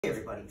Hey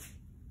everybody,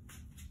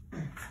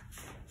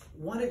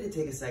 wanted to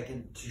take a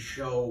second to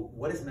show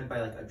what is meant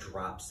by like a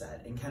drop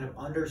set and kind of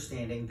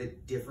understanding the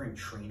different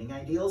training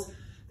ideals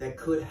that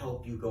could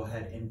help you go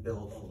ahead and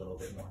build a little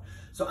bit more.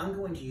 So I'm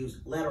going to use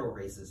lateral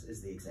raises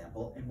as the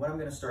example, and what I'm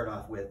going to start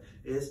off with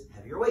is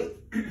heavier weight.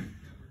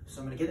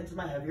 So I'm going to get into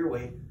my heavier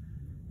weight,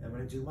 and I'm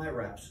going to do my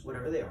reps,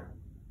 whatever they are.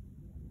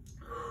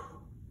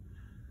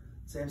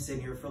 Say I'm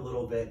sitting here for a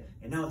little bit,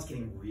 and now it's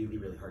getting really,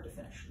 really hard to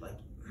finish. Like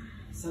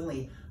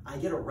suddenly I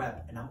get a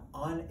rep and I'm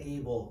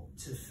unable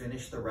to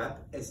finish the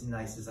rep as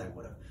nice as I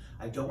would have.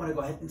 I don't want to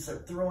go ahead and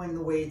start throwing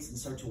the weights and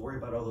start to worry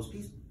about all those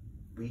pieces.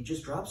 We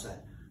just drop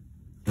set.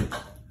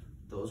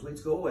 Those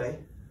weights go away.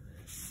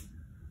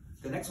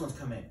 The next ones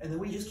come in, and then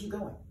we just keep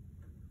going.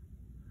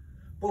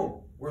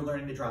 Boom, we're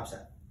learning to drop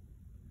set.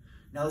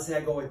 Now let's say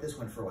I go with this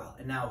one for a while,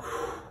 and now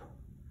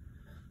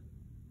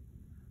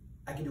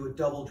I can do a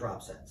double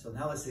drop set. So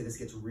now let's say this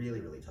gets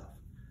really, really tough.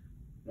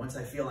 Once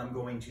I feel I'm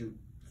going to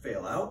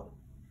fail out,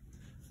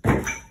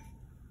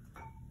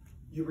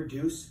 you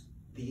reduce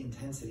the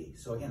intensity.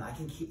 So again, I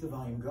can keep the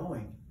volume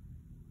going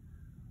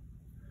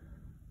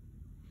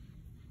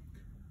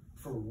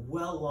for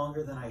well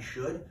longer than I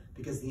should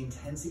because the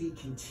intensity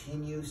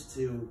continues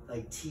to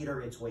like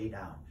teeter its way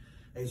down.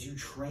 As you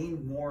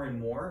train more and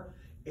more,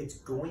 it's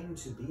going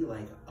to be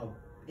like a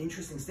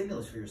interesting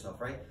stimulus for yourself,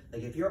 right?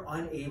 Like if you're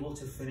unable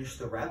to finish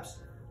the reps,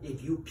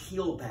 if you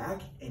peel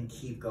back and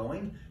keep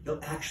going,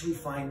 you'll actually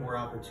find more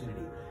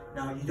opportunity.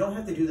 Now, you don't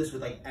have to do this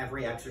with like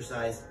every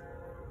exercise.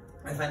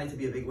 I find it to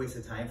be a big waste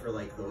of time for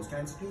like those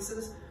kinds of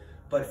pieces,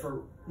 but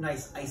for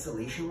nice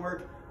isolation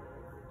work,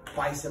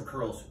 bicep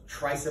curls,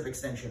 tricep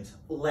extensions,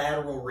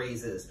 lateral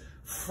raises,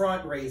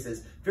 front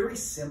raises, very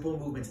simple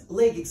movements,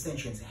 leg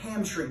extensions,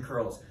 hamstring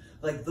curls.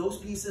 Like those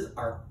pieces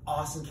are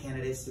awesome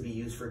candidates to be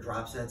used for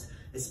drop sets,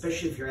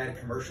 especially if you're at a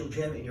commercial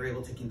gym and you're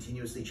able to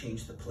continuously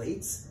change the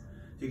plates.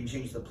 So you can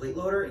change the plate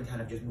loader and kind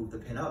of just move the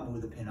pin up,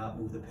 move the pin up,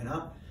 move the pin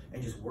up,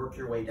 and just work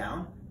your way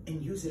down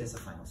and use it as a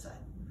final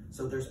set.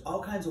 So there's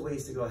all kinds of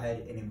ways to go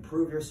ahead and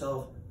improve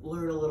yourself,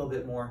 learn a little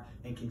bit more,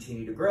 and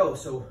continue to grow.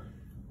 So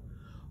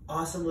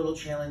awesome little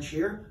challenge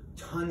here.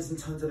 Tons and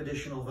tons of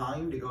additional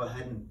volume to go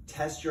ahead and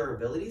test your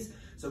abilities.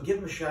 So give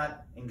them a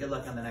shot and good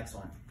luck on the next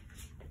one.